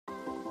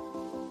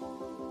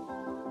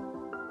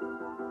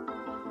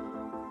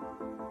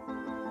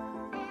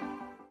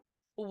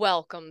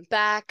Welcome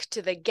back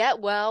to the Get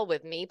Well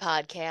With Me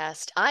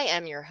podcast. I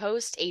am your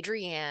host,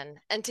 Adrienne,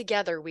 and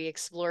together we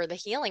explore the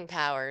healing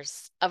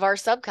powers of our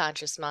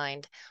subconscious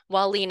mind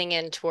while leaning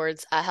in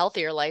towards a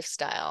healthier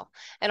lifestyle.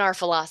 And our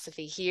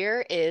philosophy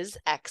here is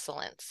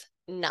excellence,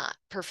 not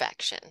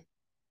perfection.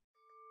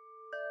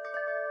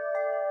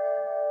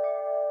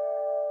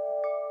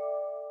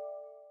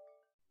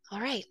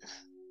 All right.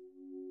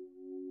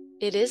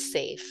 It is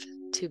safe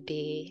to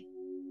be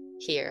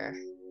here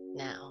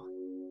now.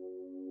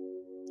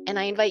 And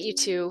I invite you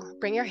to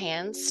bring your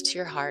hands to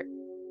your heart.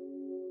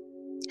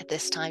 At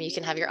this time, you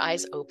can have your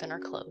eyes open or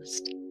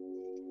closed.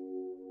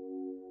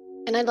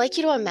 And I'd like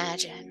you to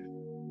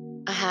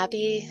imagine a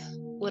happy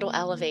little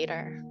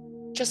elevator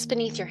just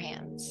beneath your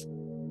hands.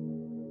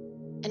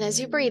 And as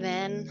you breathe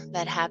in,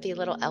 that happy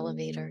little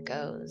elevator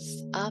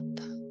goes up,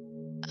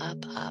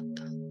 up, up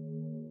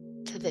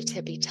to the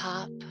tippy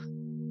top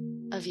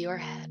of your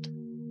head.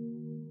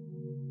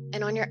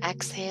 And on your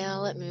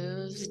exhale, it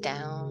moves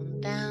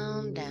down,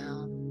 down, down,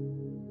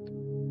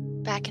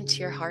 back into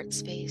your heart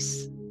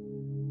space.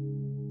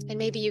 And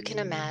maybe you can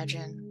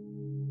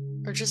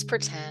imagine or just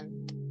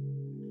pretend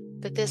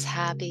that this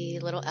happy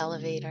little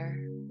elevator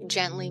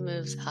gently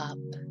moves up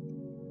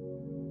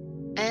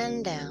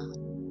and down,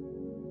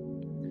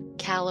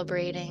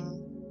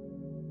 calibrating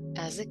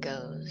as it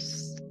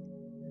goes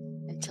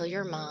until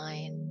your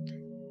mind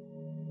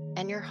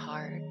and your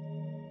heart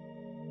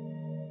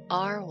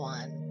are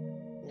one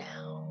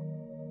now.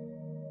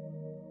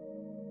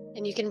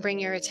 And you can bring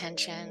your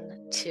attention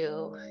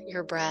to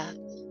your breath.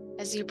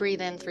 As you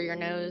breathe in through your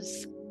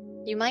nose,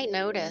 you might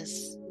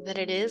notice that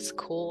it is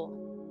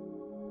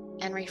cool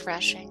and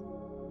refreshing.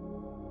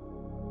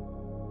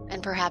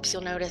 And perhaps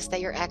you'll notice that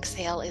your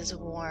exhale is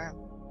warm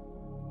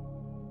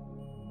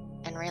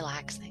and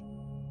relaxing.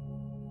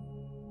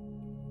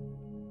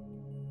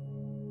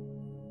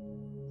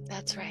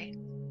 That's right.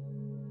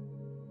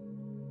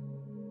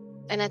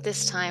 And at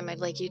this time, I'd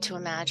like you to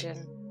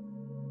imagine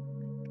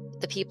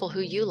the people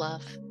who you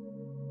love,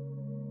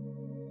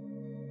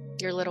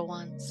 your little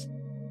ones,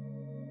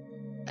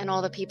 and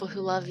all the people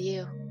who love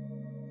you.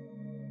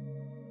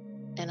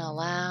 And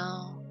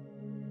allow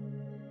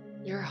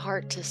your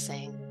heart to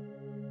sing,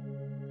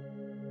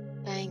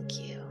 thank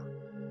you,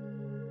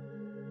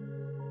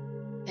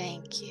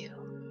 thank you.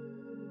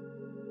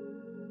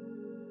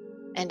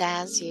 And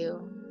as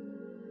you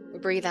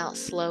breathe out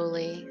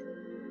slowly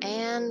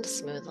and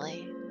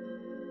smoothly,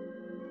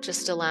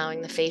 just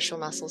allowing the facial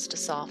muscles to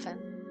soften.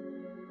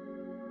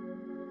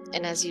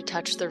 And as you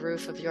touch the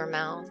roof of your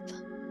mouth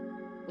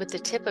with the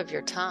tip of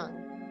your tongue,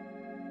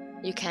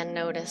 you can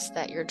notice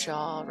that your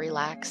jaw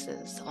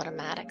relaxes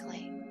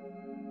automatically.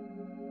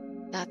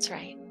 That's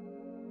right.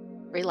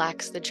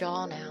 Relax the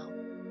jaw now.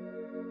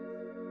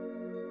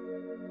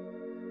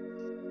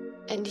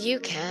 And you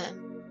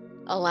can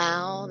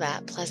allow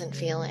that pleasant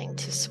feeling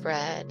to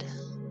spread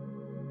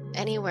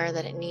anywhere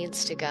that it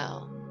needs to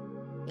go,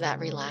 that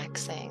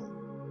relaxing,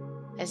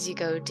 as you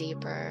go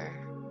deeper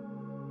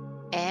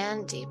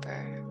and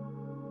deeper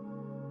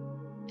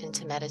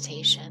into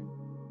meditation.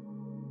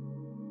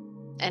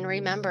 And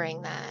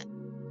remembering that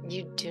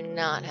you do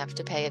not have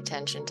to pay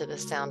attention to the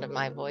sound of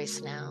my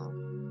voice now,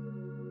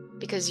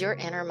 because your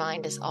inner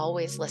mind is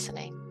always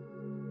listening,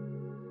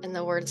 and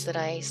the words that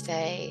I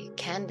say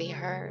can be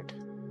heard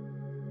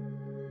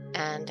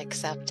and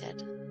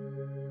accepted.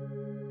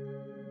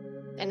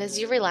 And as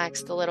you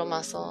relax the little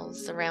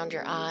muscles around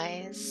your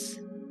eyes,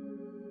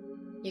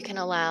 you can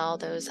allow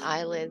those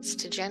eyelids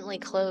to gently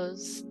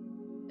close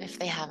if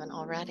they haven't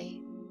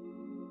already.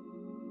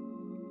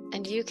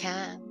 And you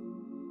can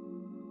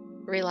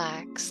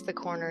relax the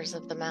corners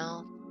of the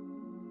mouth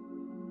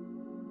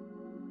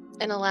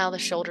and allow the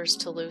shoulders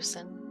to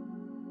loosen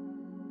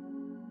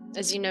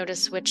as you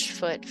notice which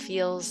foot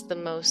feels the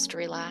most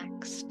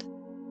relaxed.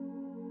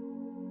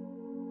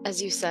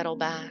 As you settle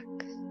back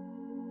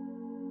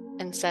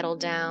and settle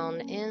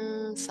down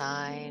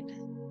inside,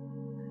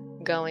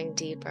 going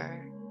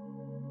deeper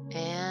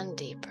and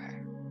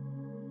deeper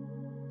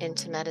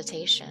into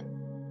meditation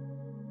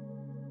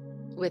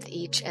with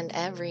each and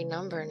every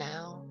number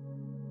now.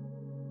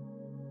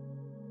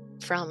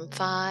 From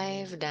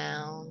 5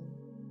 down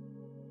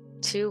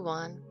to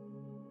 1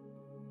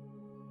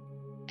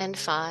 and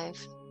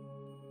 5,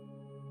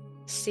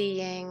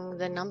 seeing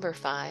the number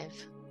 5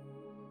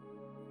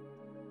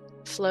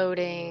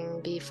 floating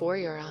before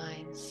your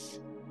eyes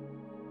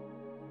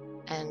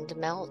and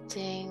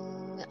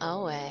melting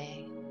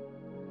away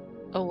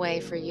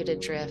for you to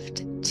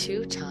drift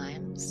 2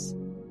 times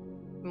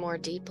more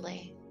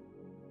deeply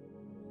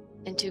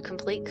into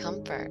complete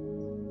comfort.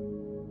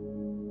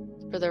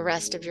 For the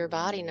rest of your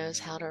body knows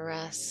how to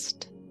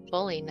rest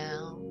fully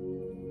now,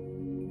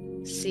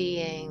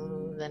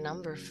 seeing the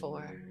number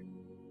 4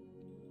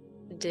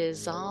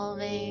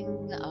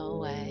 dissolving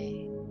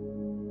away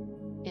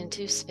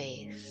into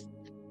space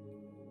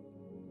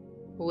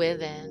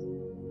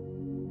within,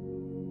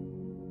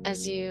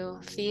 as you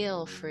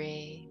feel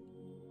free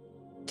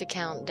to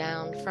count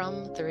down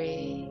from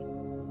 3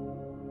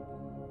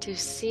 to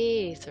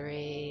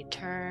C3,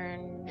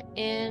 turn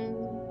in,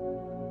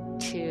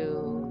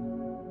 2,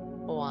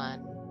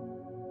 1.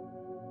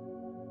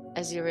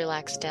 As you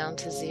relax down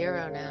to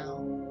 0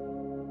 now,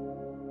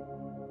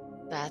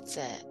 that's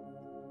it.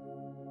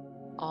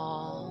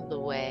 All the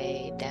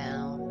way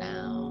down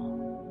now.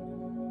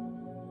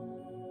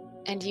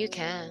 And you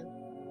can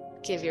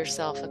give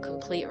yourself a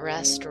complete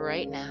rest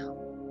right now,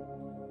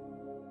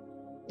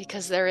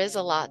 because there is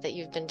a lot that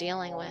you've been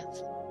dealing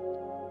with.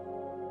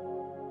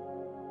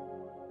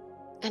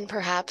 And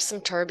perhaps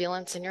some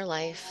turbulence in your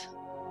life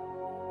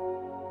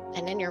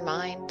and in your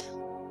mind.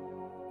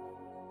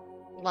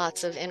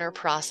 Lots of inner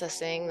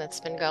processing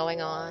that's been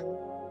going on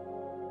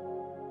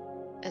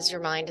as your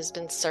mind has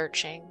been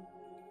searching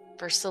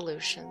for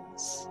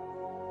solutions.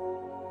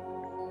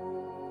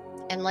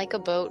 And like a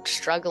boat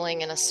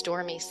struggling in a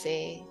stormy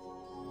sea,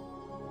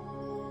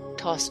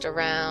 tossed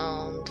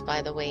around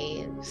by the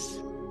waves,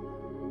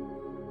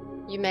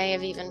 you may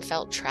have even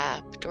felt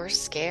trapped or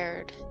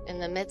scared in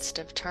the midst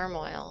of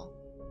turmoil,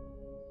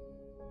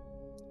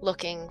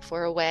 looking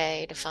for a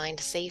way to find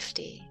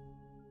safety.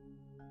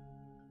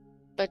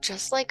 But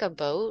just like a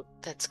boat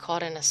that's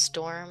caught in a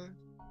storm,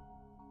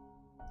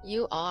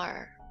 you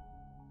are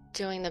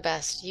doing the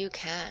best you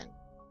can,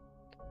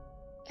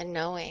 and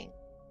knowing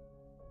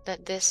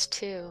that this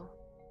too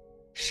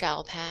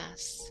shall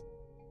pass.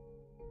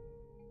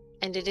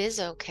 And it is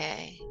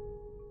okay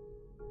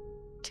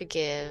to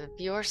give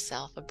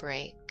yourself a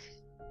break,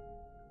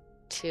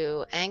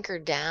 to anchor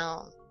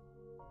down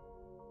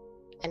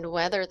and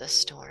weather the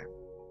storm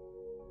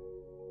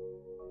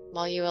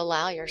while you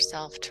allow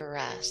yourself to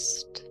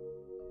rest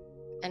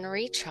and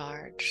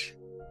recharge.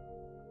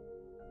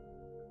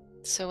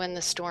 So when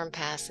the storm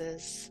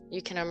passes,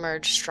 you can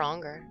emerge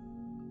stronger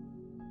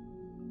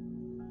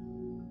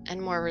and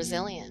more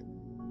resilient,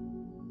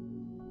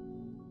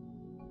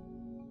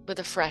 with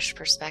a fresh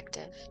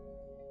perspective.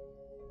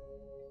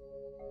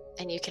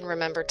 And you can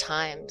remember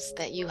times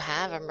that you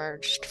have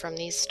emerged from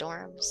these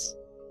storms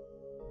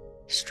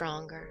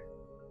stronger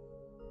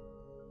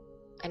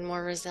and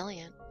more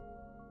resilient,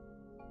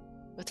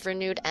 with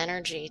renewed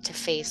energy to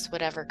face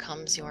whatever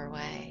comes your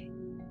way.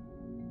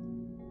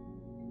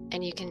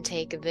 And you can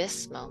take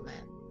this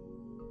moment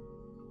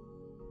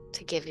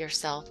to give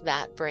yourself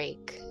that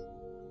break,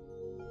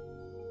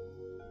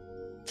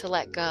 to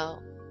let go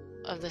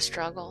of the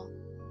struggle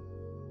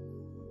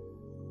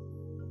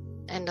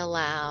and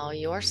allow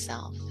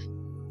yourself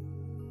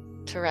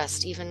to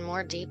rest even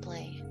more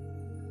deeply,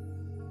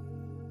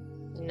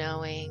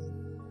 knowing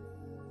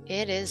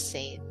it is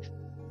safe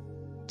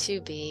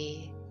to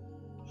be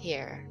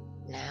here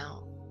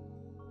now,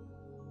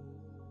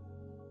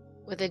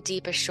 with a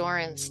deep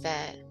assurance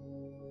that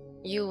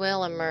you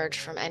will emerge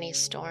from any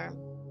storm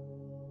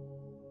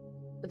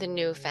with a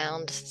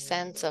newfound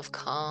sense of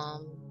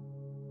calm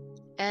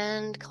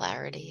and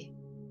clarity.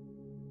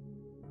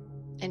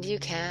 And you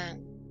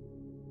can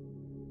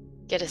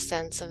get a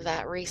sense of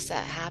that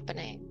reset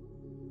happening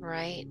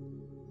right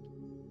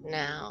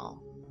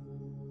now,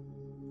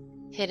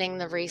 hitting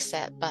the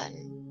reset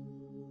button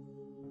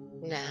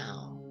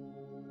now,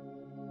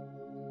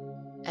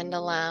 and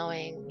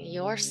allowing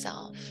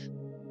yourself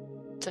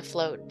to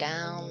float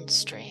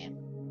downstream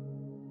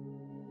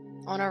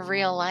on a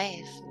real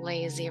life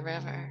lazy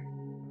river,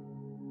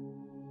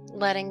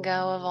 letting go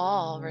of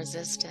all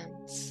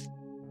resistance.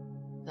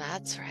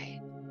 That's right.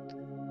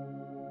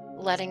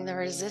 Letting the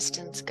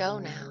resistance go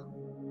now,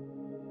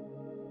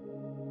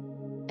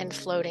 and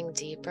floating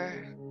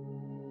deeper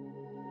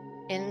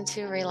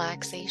into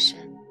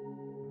relaxation,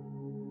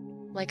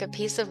 like a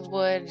piece of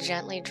wood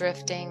gently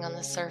drifting on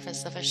the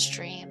surface of a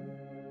stream.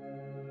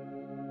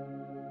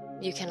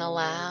 You can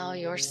allow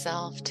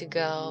yourself to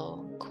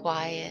go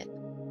quiet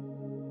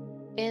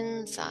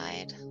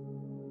inside,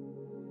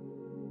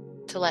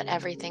 to let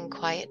everything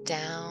quiet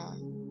down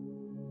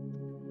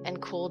and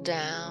cool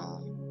down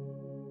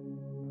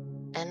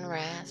and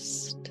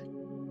rest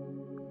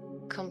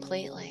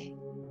completely.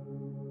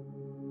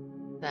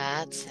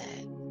 That's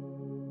it.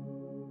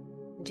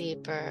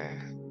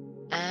 Deeper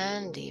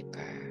and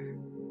deeper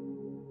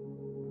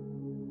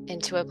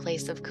into a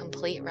place of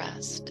complete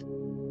rest.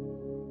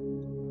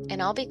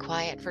 And I'll be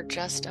quiet for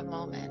just a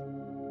moment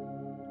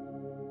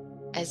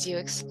as you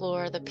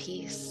explore the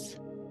peace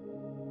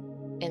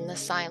in the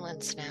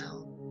silence now.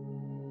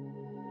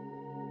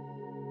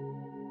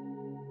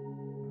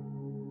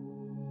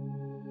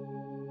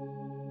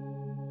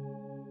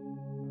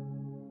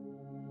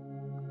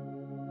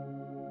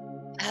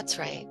 That's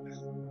right.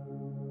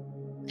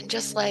 And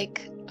just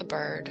like a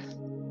bird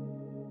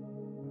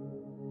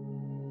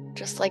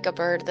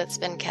that's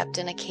been kept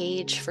in a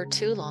cage for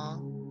too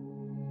long,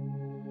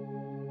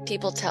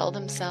 people tell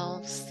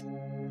themselves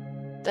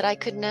that I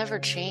could never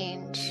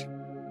change,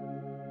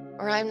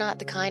 or I'm not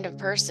the kind of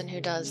person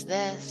who does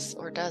this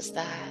or does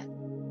that.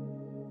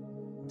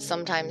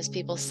 Sometimes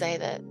people say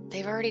that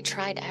they've already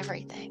tried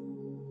everything.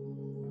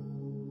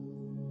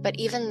 But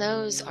even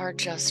those are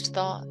just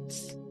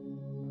thoughts.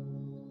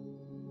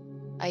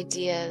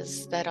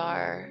 Ideas that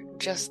are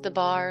just the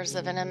bars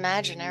of an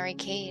imaginary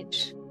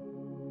cage.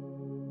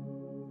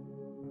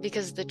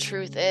 Because the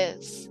truth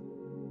is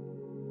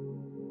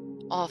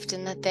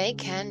often that they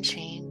can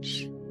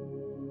change.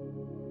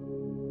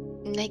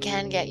 And they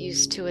can get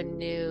used to a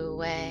new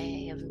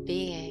way of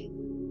being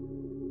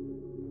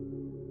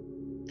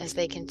as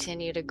they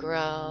continue to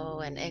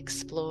grow and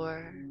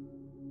explore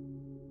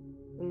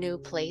new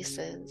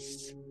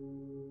places,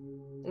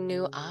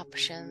 new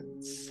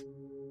options,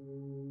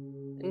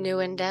 new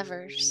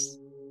endeavors.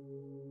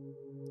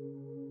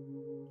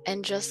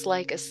 And just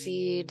like a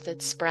seed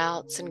that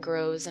sprouts and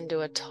grows into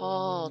a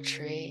tall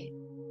tree,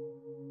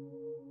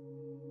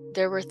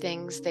 there were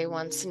things they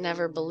once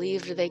never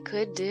believed they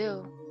could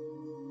do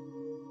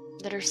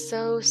that are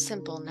so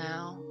simple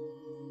now,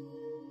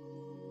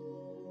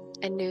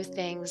 and new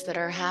things that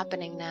are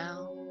happening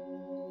now.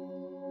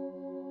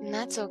 And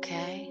that's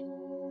okay,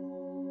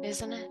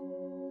 isn't it?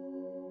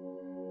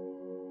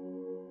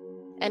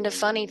 And a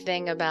funny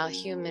thing about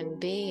human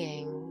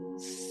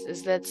beings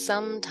is that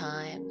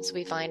sometimes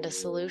we find a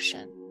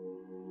solution,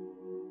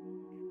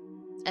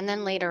 and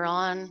then later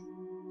on,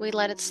 we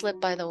let it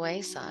slip by the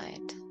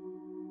wayside.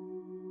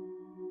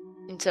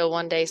 Until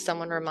one day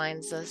someone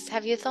reminds us,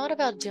 have you thought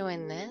about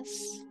doing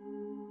this?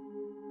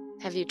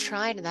 Have you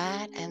tried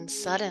that? And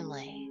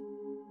suddenly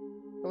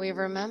we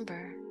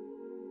remember,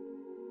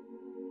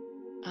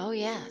 oh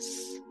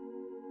yes,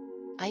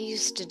 I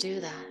used to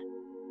do that.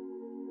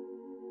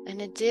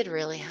 And it did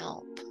really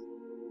help.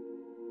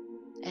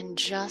 And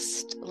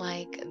just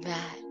like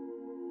that,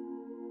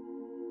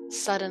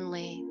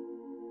 suddenly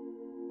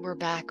we're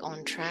back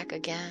on track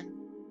again.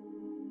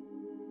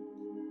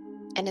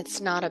 And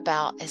it's not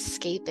about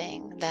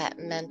escaping that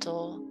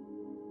mental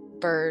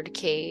bird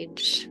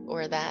cage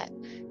or that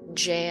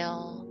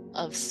jail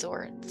of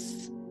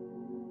sorts.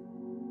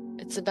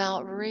 It's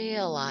about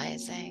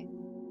realizing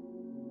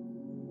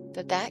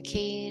that that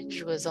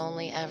cage was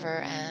only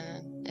ever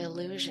an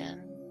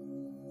illusion.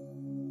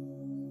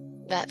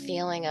 That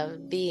feeling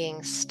of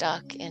being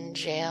stuck in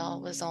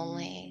jail was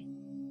only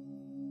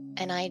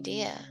an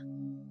idea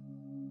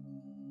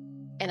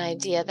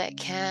that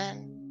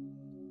can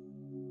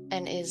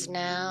and is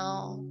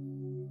now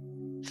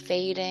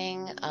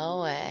fading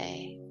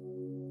away,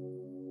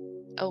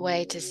 a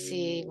way to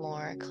see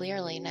more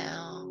clearly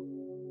now,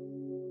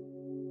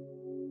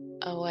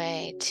 a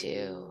way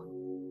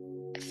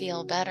to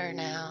feel better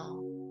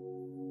now,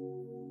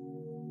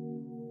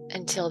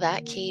 until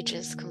that cage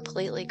is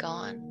completely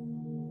gone.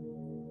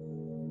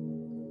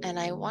 And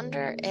I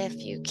wonder if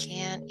you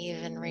can't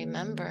even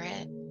remember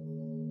it,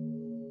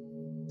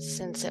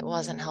 since it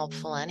wasn't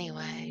helpful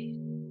anyway.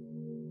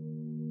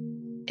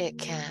 It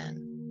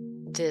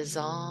can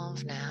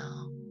dissolve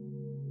now,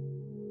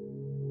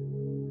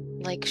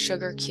 like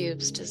sugar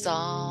cubes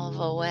dissolve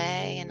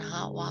away in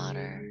hot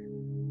water.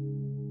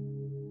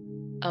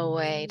 A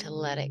way to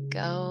let it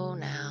go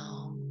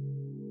now,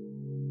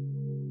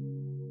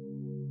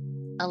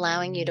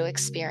 allowing you to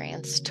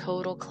experience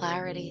total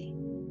clarity,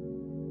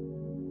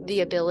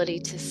 the ability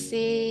to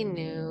see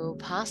new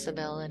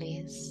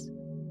possibilities,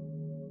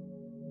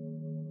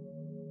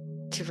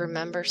 to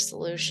remember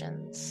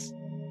solutions,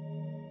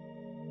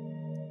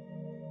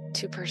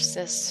 to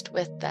persist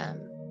with them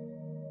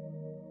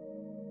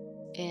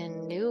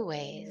in new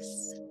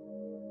ways,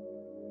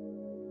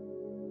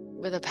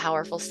 with a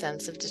powerful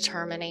sense of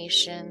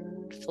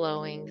determination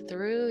flowing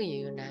through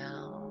you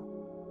now.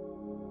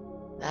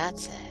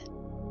 That's it.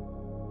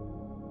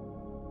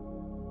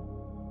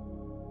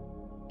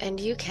 And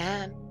you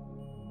can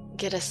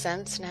get a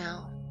sense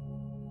now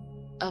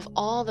of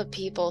all the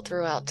people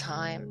throughout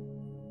time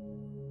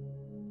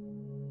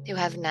who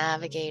have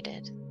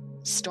navigated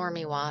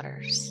stormy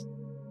waters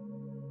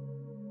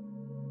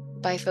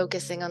by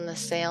focusing on the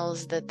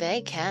sails that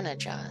they can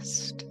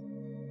adjust,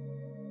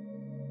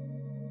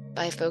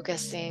 by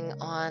focusing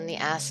on the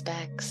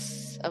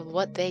aspects of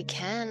what they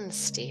can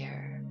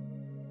steer.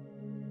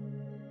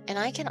 And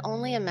I can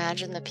only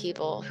imagine the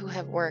people who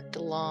have worked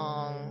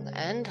long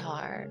and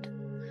hard,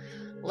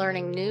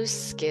 learning new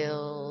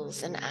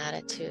skills and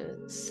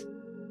attitudes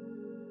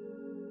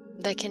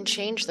that can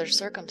change their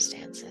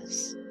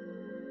circumstances.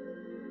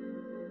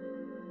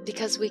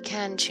 Because we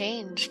can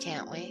change,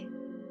 can't we?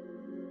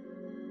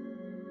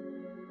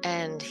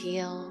 And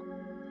heal,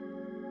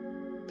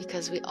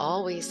 because we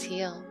always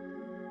heal,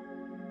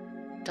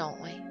 don't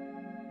we?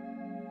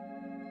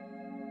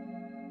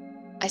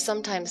 I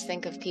sometimes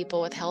think of people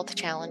with health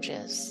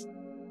challenges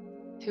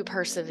who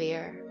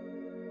persevere,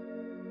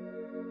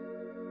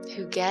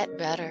 who get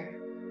better,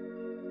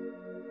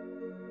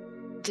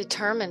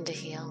 determined to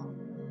heal,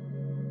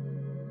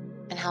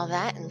 and how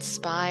that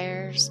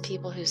inspires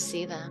people who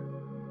see them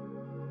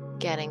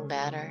getting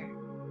better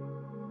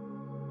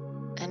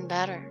and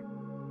better.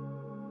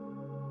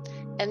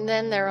 And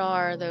then there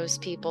are those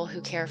people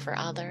who care for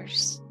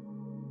others,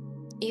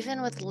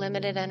 even with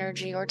limited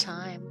energy or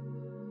time,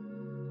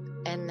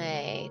 and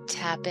they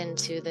tap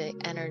into the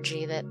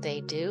energy that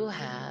they do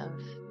have,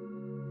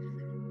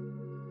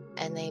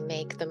 and they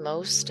make the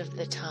most of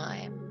the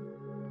time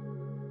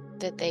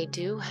that they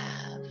do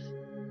have,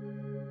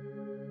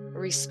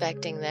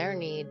 respecting their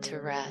need to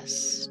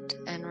rest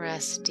and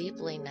rest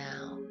deeply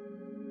now,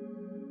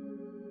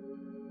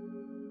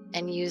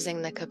 and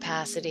using the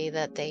capacity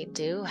that they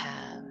do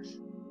have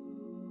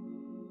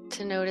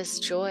to notice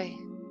joy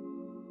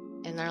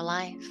in their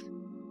life,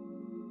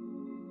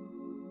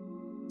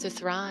 to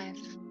thrive.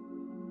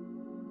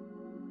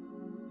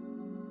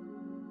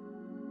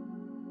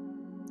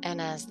 And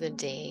as the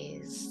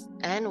days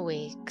and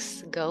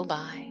weeks go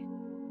by,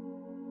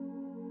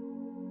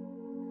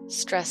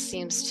 stress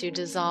seems to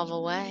dissolve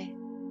away.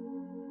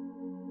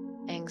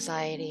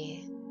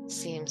 Anxiety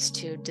seems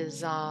to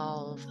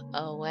dissolve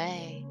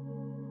away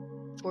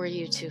for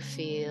you to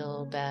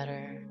feel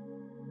better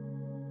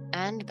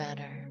and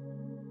better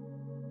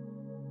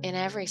in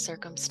every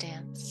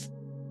circumstance.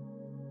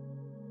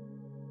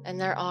 And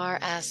there are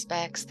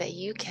aspects that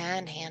you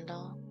can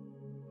handle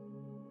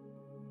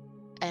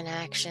and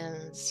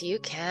actions you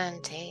can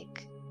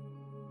take.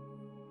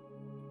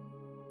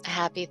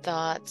 Happy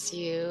thoughts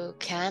you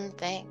can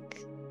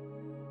think.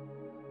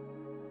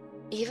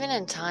 Even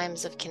in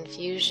times of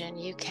confusion,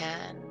 you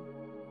can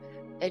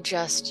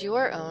adjust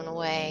your own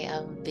way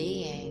of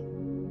being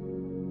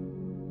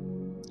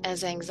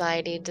as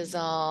anxiety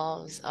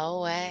dissolves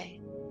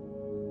away,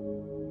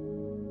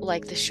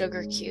 like the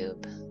sugar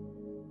cube.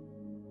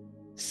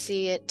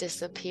 See it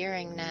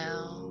disappearing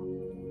now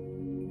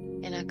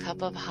in a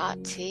cup of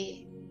hot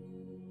tea.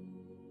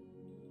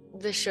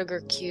 The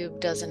sugar cube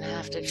doesn't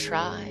have to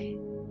try.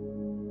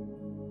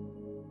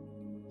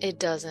 It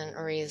doesn't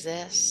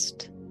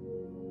resist.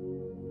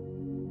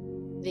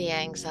 The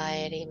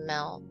anxiety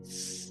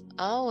melts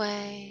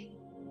away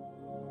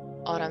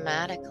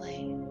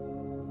automatically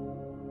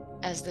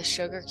as the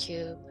sugar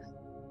cube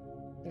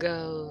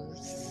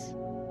goes,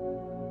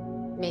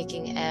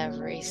 making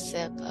every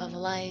sip of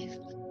life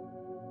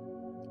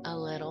a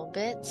little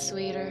bit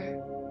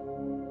sweeter.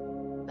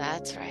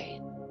 That's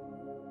right.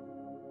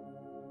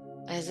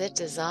 As it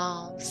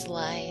dissolves,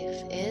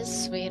 life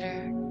is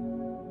sweeter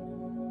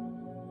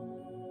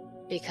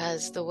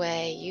because the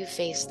way you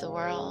face the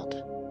world,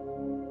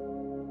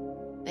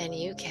 then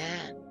you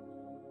can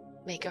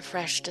make a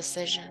fresh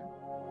decision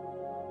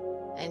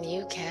and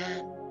you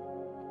can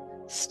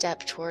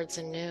step towards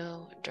a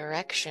new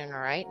direction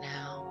right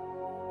now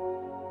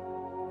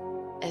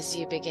as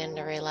you begin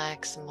to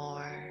relax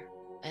more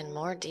and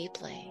more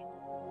deeply.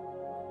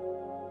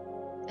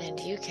 And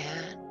you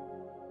can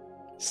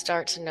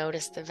start to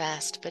notice the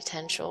vast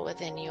potential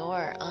within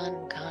your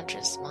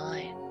unconscious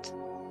mind,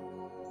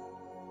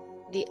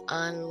 the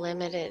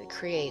unlimited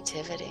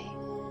creativity,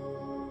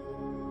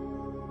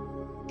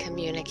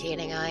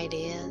 communicating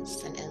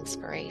ideas and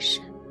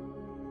inspiration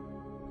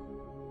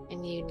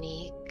in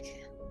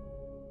unique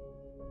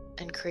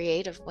and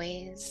creative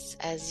ways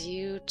as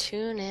you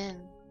tune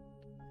in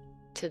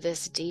to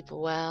this deep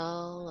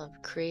well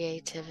of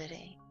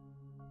creativity.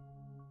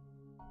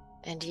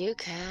 And you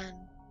can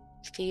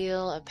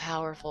feel a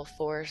powerful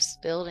force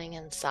building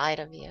inside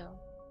of you.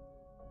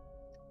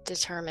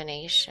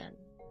 Determination,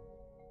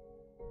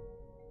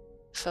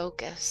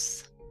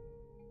 focus,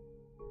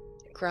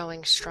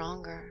 growing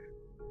stronger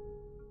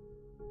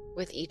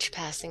with each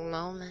passing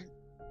moment.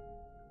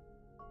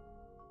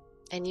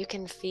 And you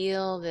can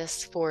feel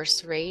this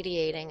force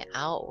radiating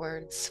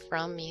outwards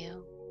from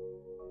you,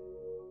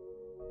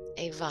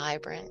 a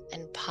vibrant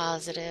and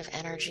positive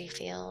energy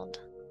field,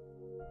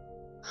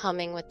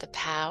 humming with the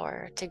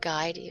power to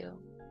guide you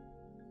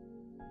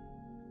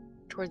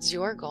towards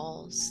your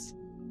goals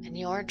and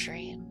your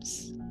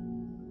dreams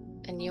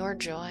and your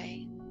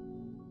joy.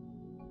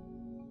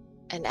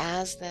 And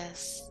as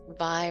this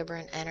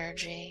vibrant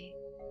energy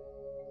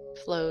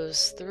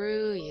flows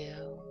through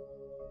you,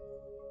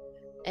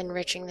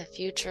 enriching the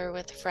future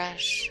with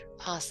fresh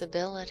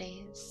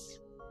possibilities,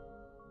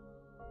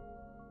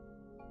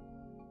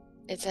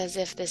 it's as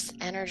if this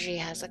energy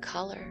has a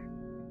color.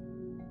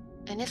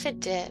 And if it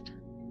did,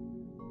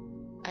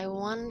 I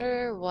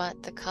wonder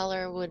what the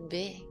color would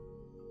be.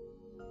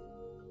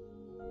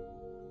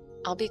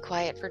 I'll be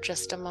quiet for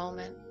just a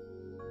moment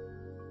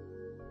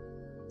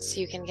so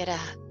you can get a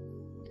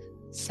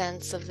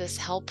sense of this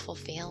helpful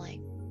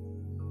feeling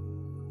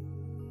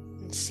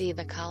and see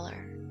the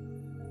color.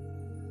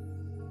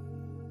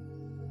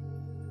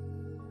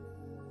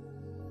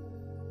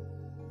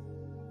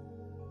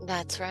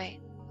 That's right.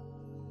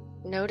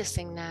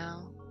 Noticing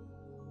now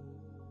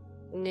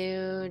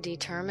new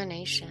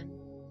determination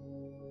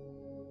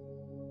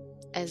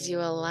as you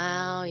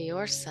allow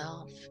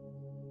yourself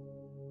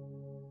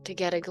to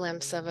get a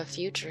glimpse of a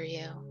future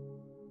you,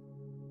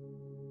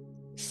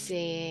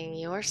 seeing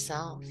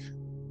yourself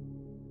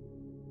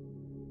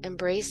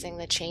embracing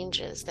the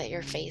changes that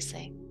you're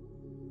facing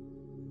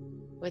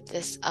with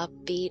this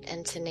upbeat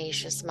and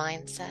tenacious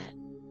mindset,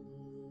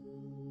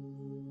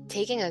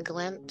 taking a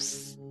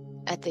glimpse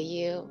at the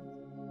you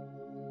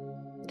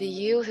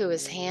who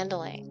is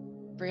handling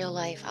real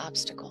life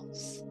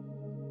obstacles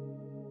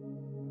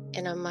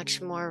in a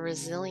much more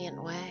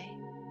resilient way.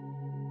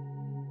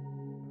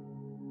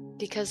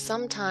 Because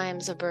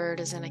sometimes a bird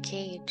is in a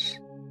cage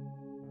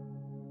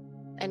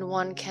and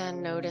one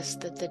can notice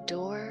that the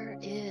door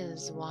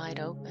is wide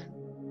open.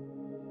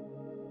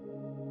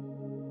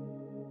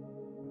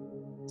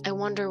 I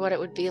wonder what it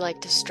would be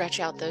like to stretch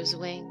out those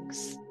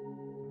wings.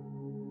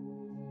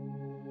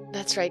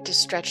 That's right, to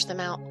stretch them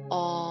out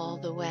all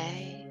the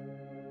way,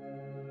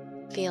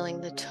 feeling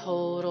the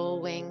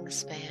total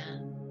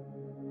wingspan.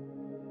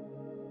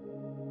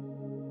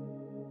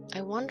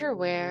 I wonder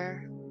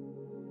where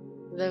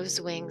those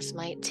wings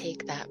might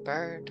take that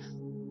bird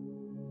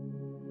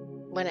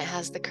when it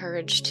has the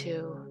courage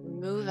to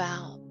move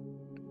out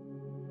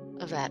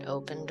of that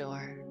open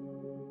door.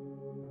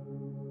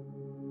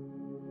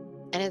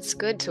 And it's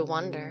good to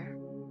wonder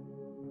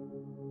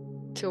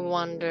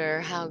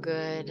how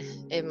good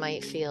it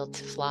might feel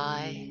to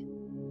fly,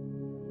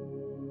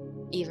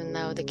 even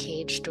though the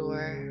cage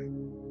door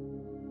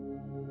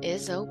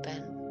is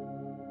open.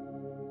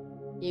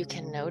 You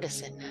can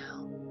notice it now.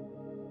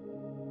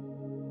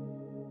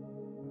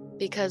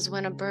 Because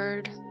when a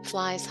bird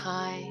flies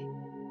high,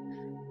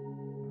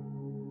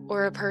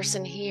 or a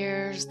person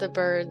hears the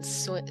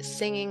birds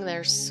singing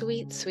their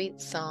sweet, sweet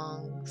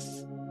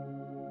songs,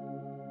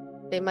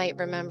 they might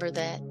remember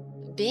that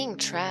being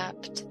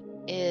trapped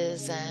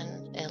is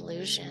an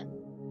illusion.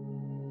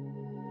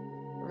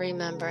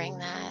 Remembering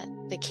that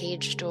the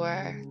cage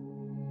door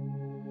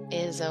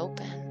is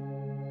open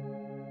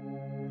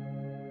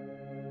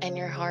and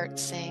your heart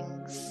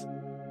sings,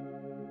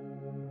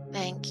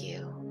 "Thank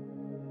you."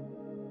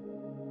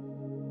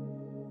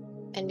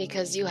 And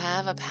because you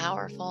have a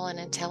powerful and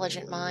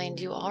intelligent mind,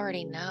 you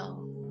already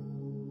know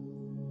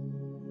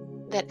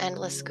that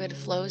endless good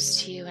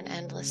flows to you in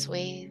endless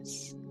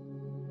ways.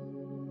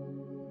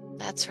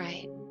 That's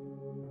right.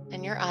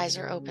 And your eyes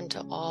are open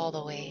to all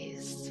the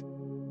ways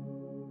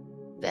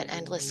that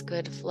endless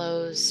good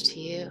flows to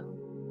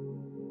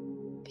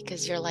you,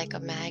 because you're like a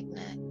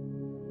magnet,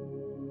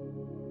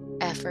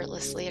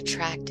 effortlessly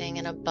attracting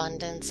an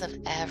abundance of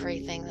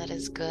everything that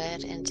is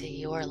good into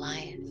your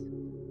life.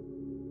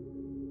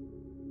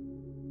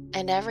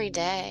 And every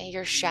day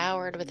you're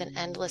showered with an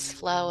endless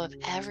flow of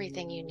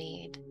everything you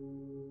need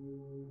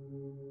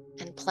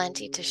and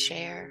plenty to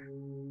share.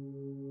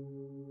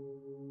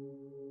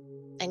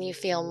 And you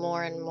feel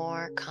more and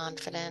more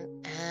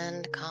confident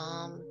and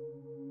calm.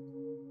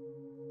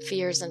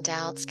 Fears and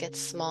doubts get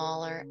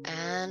smaller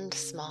and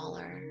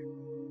smaller,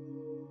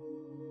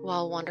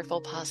 while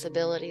wonderful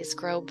possibilities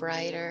grow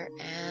brighter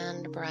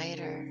and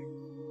brighter.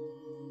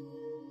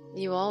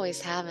 You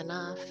always have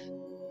enough.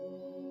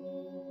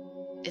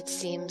 It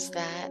seems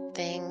that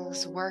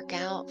things work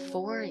out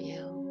for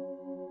you,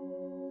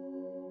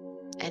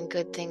 and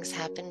good things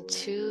happen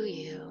to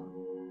you.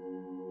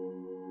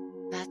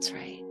 That's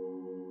right.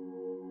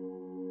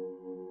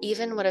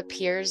 Even what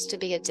appears to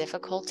be a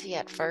difficulty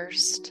at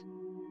first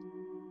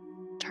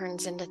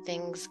turns into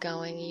things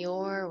going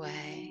your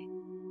way,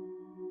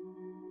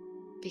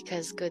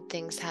 because good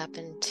things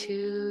happen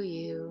to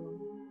you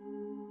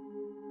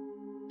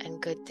and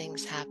good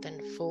things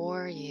happen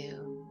for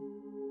you.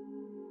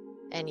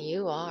 And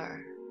you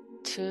are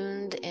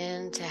tuned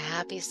into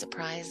happy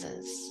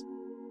surprises.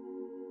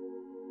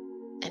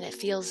 And it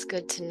feels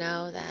good to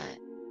know that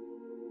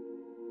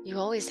you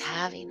always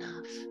have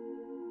enough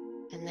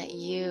and that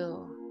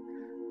you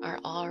are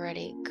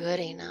already good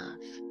enough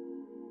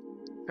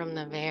from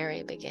the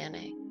very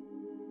beginning.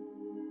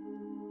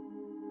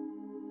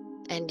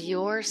 And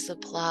your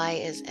supply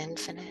is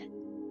infinite,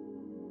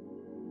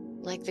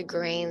 like the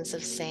grains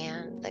of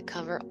sand that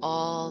cover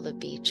all the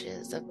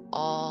beaches of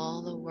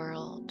all the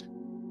world.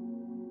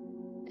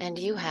 And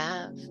you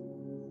have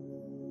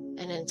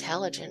an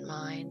intelligent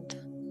mind,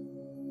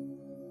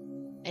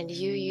 and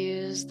you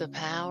use the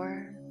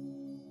power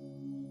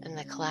and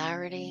the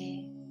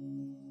clarity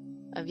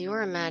of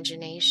your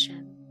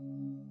imagination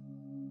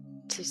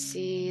to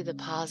see the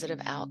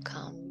positive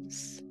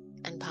outcomes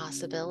and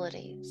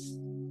possibilities.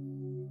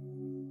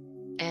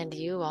 And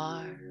you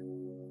are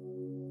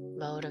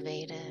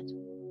motivated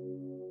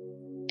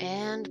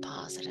and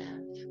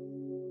positive,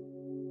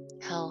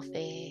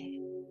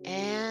 healthy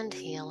and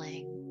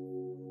healing,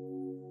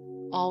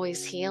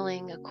 always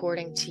healing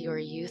according to your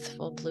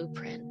youthful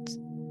blueprint.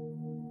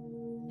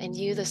 And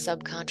you, the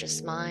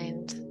subconscious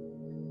mind,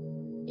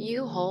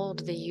 you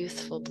hold the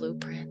youthful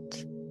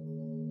blueprint,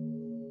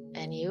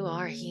 and you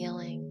are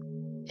healing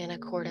in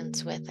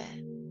accordance with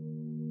it.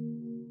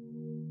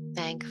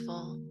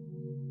 Thankful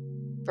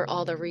for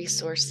all the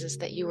resources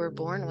that you were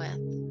born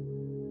with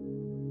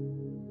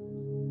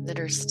that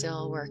are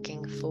still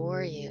working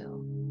for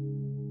you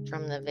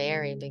from the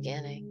very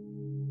beginning.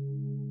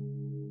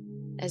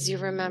 As you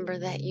remember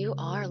that you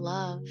are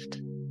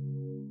loved,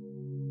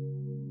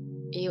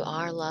 you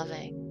are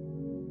loving,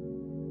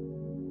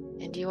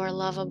 and you are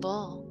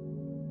lovable.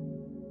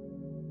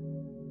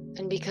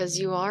 And because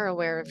you are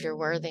aware of your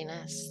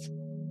worthiness,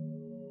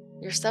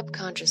 your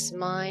subconscious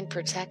mind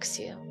protects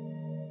you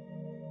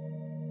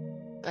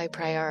by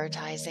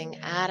prioritizing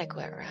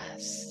adequate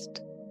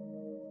rest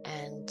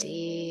and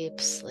deep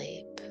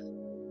sleep.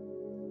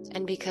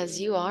 And because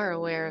you are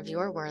aware of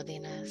your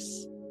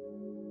worthiness,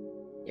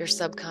 your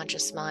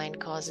subconscious mind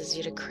causes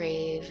you to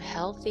crave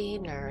healthy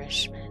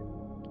nourishment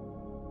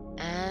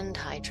and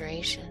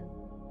hydration.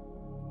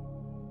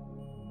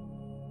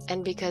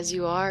 And because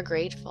you are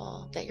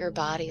grateful that your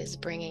body is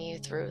bringing you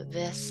through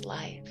this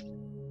life,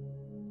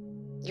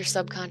 your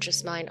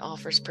subconscious mind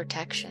offers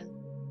protection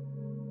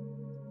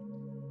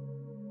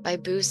by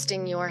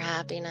boosting your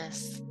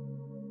happiness,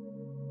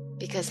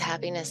 because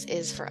happiness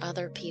is for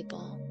other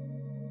people,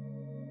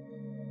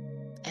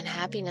 and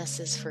happiness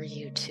is for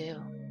you too.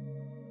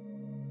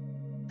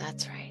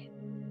 That's right.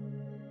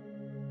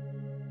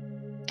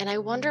 And I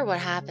wonder what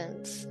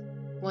happens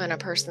when a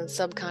person's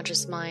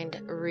subconscious mind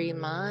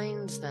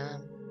reminds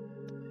them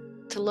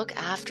to look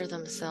after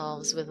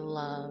themselves with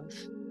love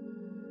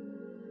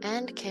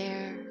and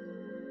care.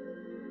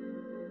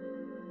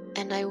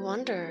 And I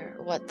wonder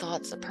what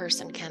thoughts a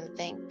person can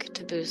think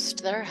to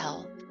boost their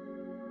health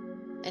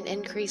and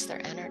increase their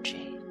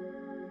energy.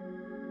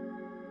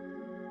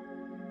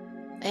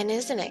 And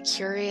isn't it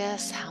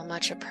curious how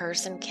much a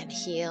person can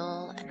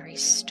heal and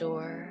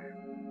restore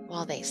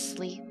while they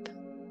sleep?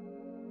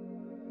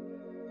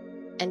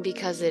 And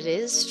because it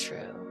is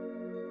true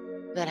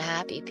that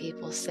happy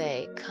people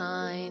say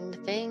kind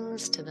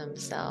things to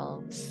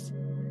themselves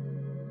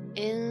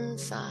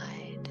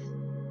inside,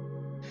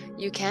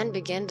 you can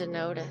begin to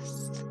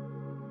notice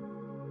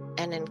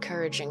an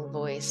encouraging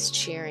voice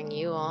cheering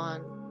you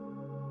on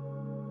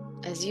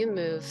as you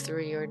move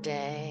through your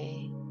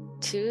day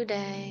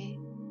today.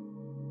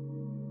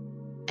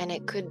 And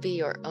it could be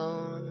your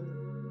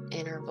own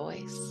inner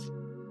voice.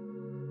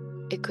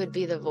 It could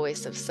be the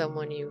voice of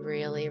someone you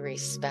really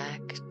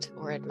respect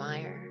or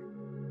admire.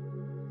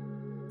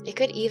 It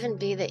could even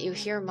be that you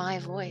hear my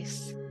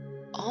voice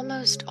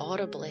almost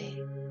audibly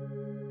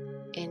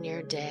in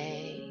your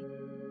day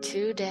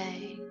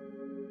today,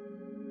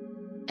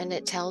 and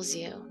it tells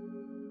you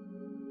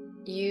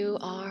you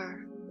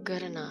are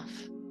good enough,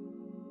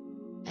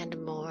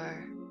 and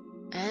more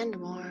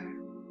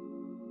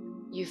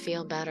you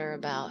feel better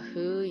about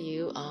who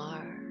you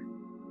are,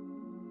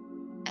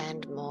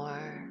 and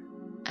more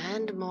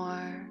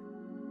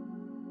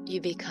you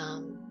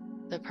become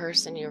the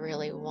person you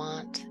really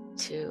want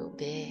to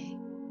be,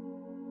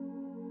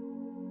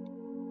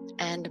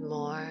 and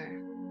more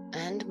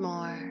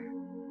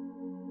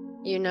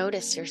you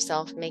notice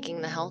yourself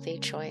making the healthy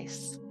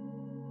choice.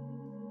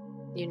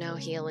 You know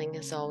healing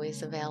is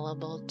always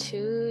available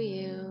to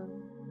you.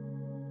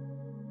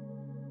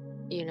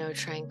 You know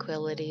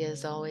tranquility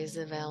is always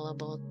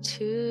available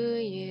to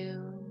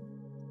you.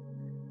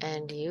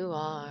 And you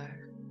are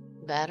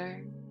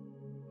better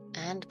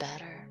and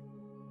better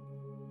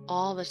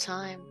all the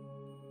time.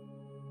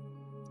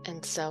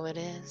 And so it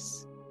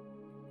is.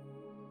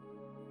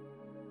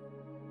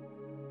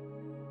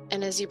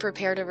 And as you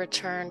prepare to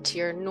return to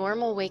your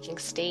normal waking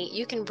state,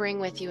 you can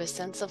bring with you a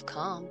sense of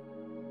calm,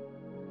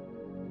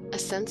 a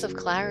sense of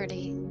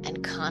clarity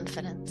and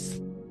confidence.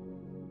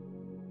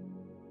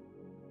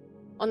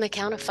 On the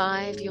count of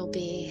 5, you'll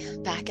be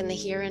back in the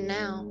here and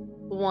now.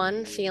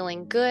 1,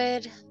 feeling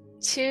good.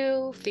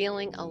 2,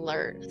 feeling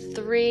alert.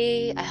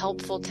 3, a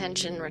helpful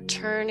tension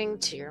returning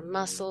to your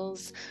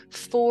muscles.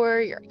 4,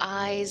 your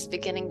eyes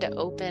beginning to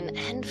open.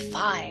 And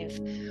 5,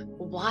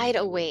 wide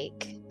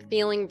awake,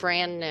 feeling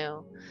brand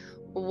new.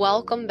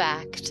 Welcome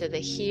back to the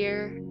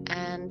here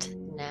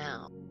and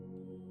now.